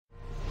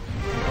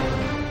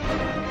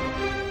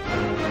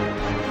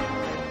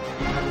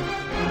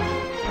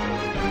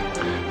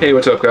Hey,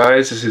 what's up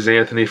guys? This is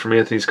Anthony from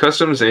Anthony's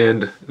Customs,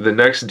 and the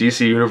next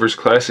DC Universe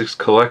Classics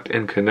Collect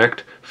and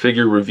Connect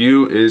figure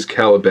review is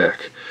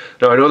KALIBAK.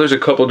 Now I know there's a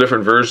couple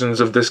different versions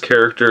of this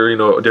character, you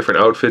know, different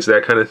outfits,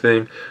 that kind of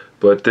thing,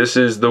 but this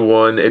is the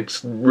one.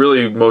 It's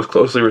really most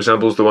closely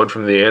resembles the one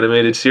from the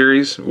animated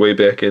series way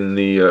back in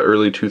the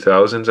early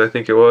 2000s, I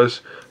think it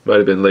was. Might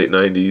have been late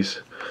 90s.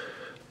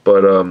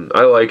 But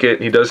I like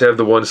it. He does have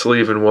the one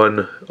sleeve and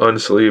one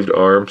unsleeved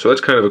arm, so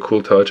that's kind of a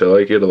cool touch. I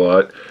like it a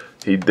lot.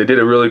 They did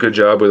a really good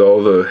job with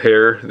all the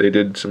hair. They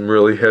did some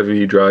really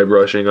heavy dry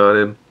brushing on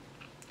him,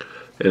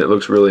 and it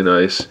looks really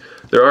nice.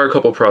 There are a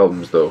couple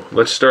problems though.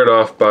 Let's start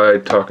off by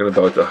talking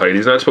about the height.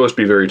 He's not supposed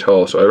to be very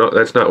tall, so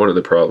that's not one of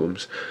the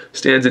problems.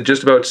 Stands at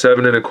just about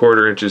 7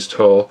 1/4 inches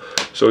tall,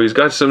 so he's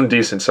got some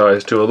decent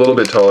size to him, a little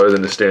bit taller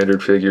than the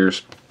standard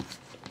figures.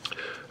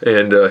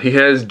 And he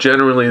has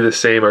generally the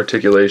same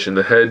articulation.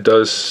 The head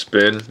does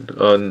spin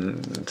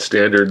on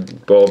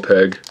standard ball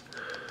peg.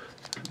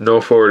 No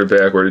forward or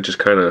backward, it just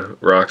kind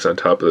of rocks on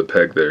top of the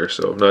peg there,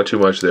 so not too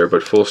much there,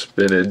 but full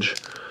spinach.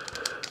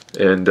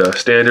 And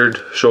standard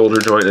shoulder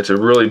joint. It's a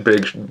really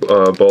big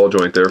ball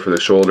joint there for the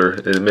shoulder,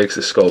 and it makes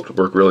the sculpt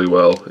work really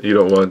well. You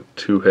don't want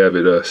to have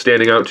it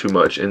standing out too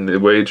much, and the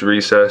way it's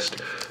recessed,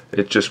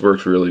 it just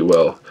works really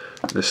well.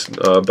 This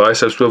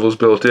bicep swivel's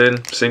built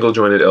in, single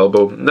jointed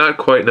elbow, not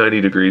quite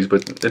 90 degrees,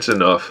 but it's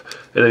enough.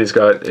 And then he's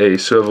got a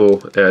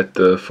swivel at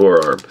the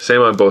forearm.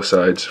 Same on both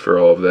sides for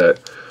all of that.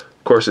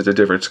 Of course, it's a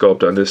different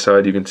sculpt on this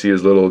side. You can see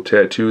his little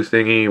tattoo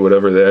thingy,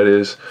 whatever that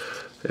is.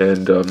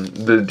 And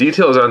the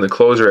details on the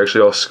clothes are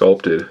actually all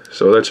sculpted,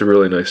 so that's a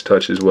really nice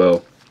touch as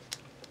well.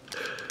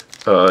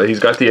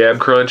 He's got the ab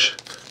crunch.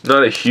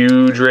 Not a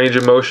huge range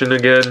of motion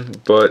again,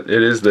 but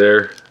it is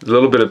there. A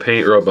little bit of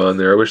paint rub on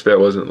there. I wish that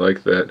wasn't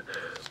like that.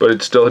 But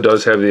it still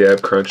does have the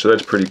ab crunch, so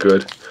that's pretty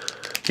good.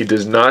 He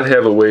does not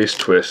have a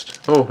waist twist.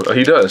 Oh,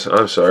 he does.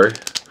 I'm sorry.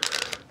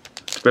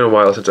 It's been a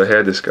while since I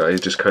had this guy. He's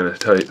just kind of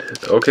tight.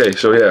 Okay,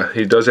 so yeah,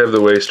 he does have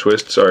the waist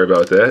twist. Sorry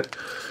about that.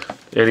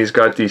 And he's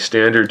got the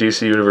standard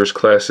DC Universe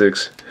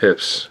Classics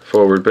hips.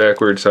 Forward,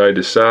 backward, side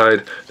to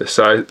side. The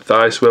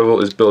thigh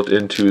swivel is built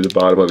into the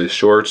bottom of his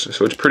shorts,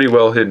 so it's pretty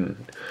well hidden.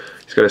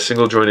 He's got a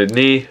single jointed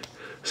knee,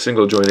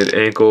 single jointed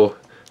ankle,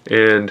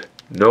 and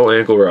no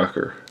ankle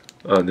rocker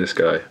on this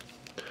guy.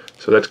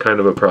 So that's kind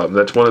of a problem.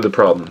 That's one of the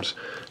problems.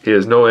 He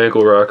has no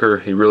ankle rocker.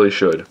 He really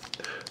should.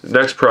 The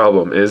next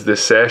problem is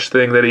this sash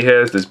thing that he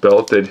has, this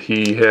belt that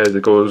he has that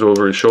goes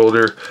over his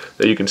shoulder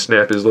that you can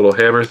snap his little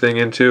hammer thing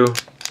into.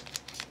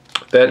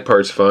 That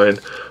part's fine,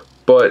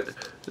 but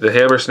the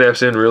hammer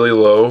snaps in really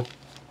low,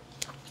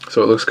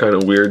 so it looks kind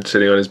of weird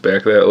sitting on his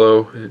back that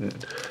low.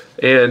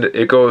 And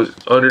it goes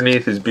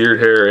underneath his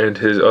beard hair and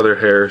his other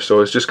hair, so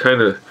it's just kind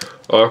of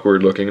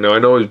awkward looking. Now I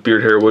know his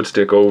beard hair would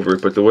stick over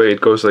it, but the way it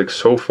goes like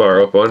so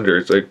far up under,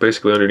 it's like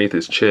basically underneath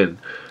his chin.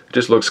 It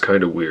just looks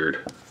kind of weird.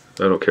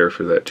 I don't care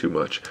for that too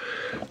much.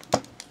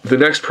 The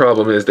next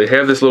problem is they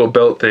have this little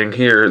belt thing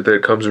here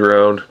that comes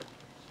around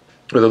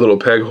with a little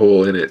peg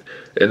hole in it,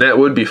 and that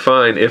would be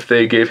fine if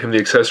they gave him the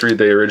accessory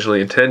they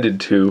originally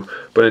intended to,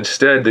 but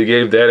instead they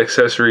gave that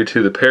accessory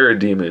to the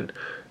Parademon.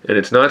 And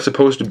it's not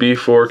supposed to be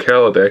for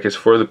KALIBAK, it's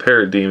for the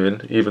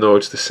Parademon, even though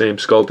it's the same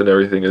sculpt and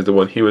everything as the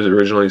one he was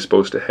originally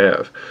supposed to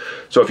have.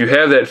 So if you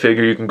have that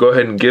figure, you can go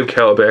ahead and give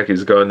KALIBAK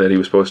his gun that he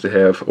was supposed to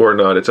have, or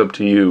not, it's up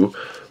to you.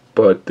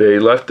 But they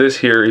left this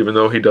here even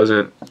though he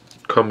doesn't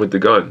come with the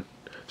gun.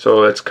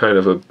 So that's kind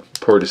of a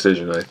poor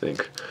decision, I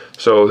think.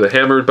 So the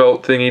hammer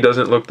belt thingy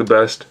doesn't look the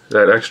best.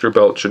 That extra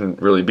belt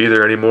shouldn't really be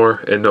there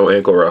anymore, and no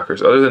ankle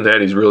rockers. Other than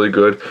that, he's really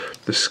good.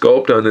 The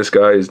sculpt on this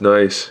guy is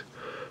nice.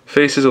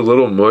 Face is a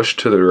little mush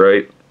to the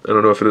right. I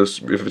don't know if it's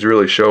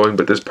really showing,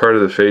 but this part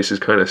of the face is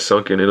kind of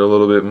sunken in a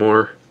little bit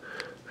more.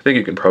 I think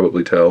you can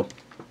probably tell.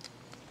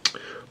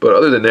 But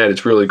other than that,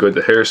 it's really good.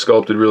 The hair is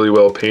sculpted really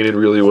well, painted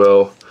really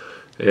well.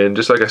 And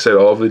just like I said,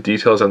 all of the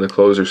details on the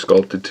clothes are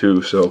sculpted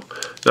too, so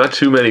not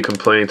too many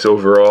complaints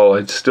overall.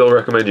 I'd still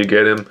recommend you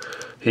get him.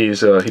 He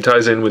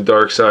ties in with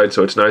Darkseid,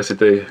 so it's nice that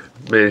they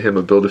made him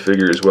a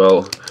Build-A-Figure as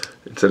well.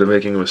 Instead of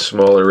making him a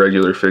smaller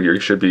regular figure, he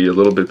should be a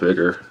little bit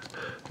bigger.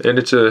 And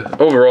it's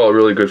overall a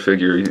really good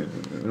figure.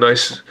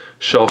 Nice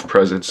shelf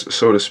presence,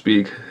 so to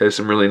speak. Has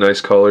some really nice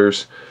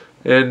colors,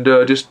 and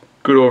just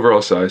good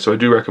overall size, so I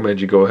do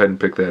recommend you go ahead and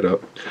pick that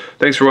up.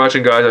 Thanks for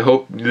watching, guys. I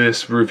hope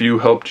this review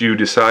helped you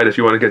decide if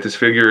you want to get this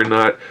figure or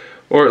not,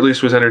 or at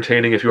least was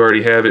entertaining if you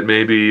already have it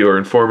maybe, or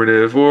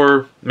informative,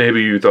 or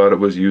maybe you thought it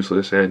was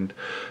useless, and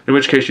in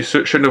which case you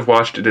shouldn't have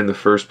watched it in the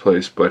first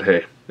place, but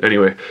hey.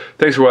 Anyway,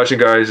 thanks for watching,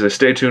 guys.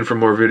 Stay tuned for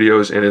more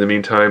videos, and in the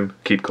meantime,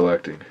 keep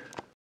collecting.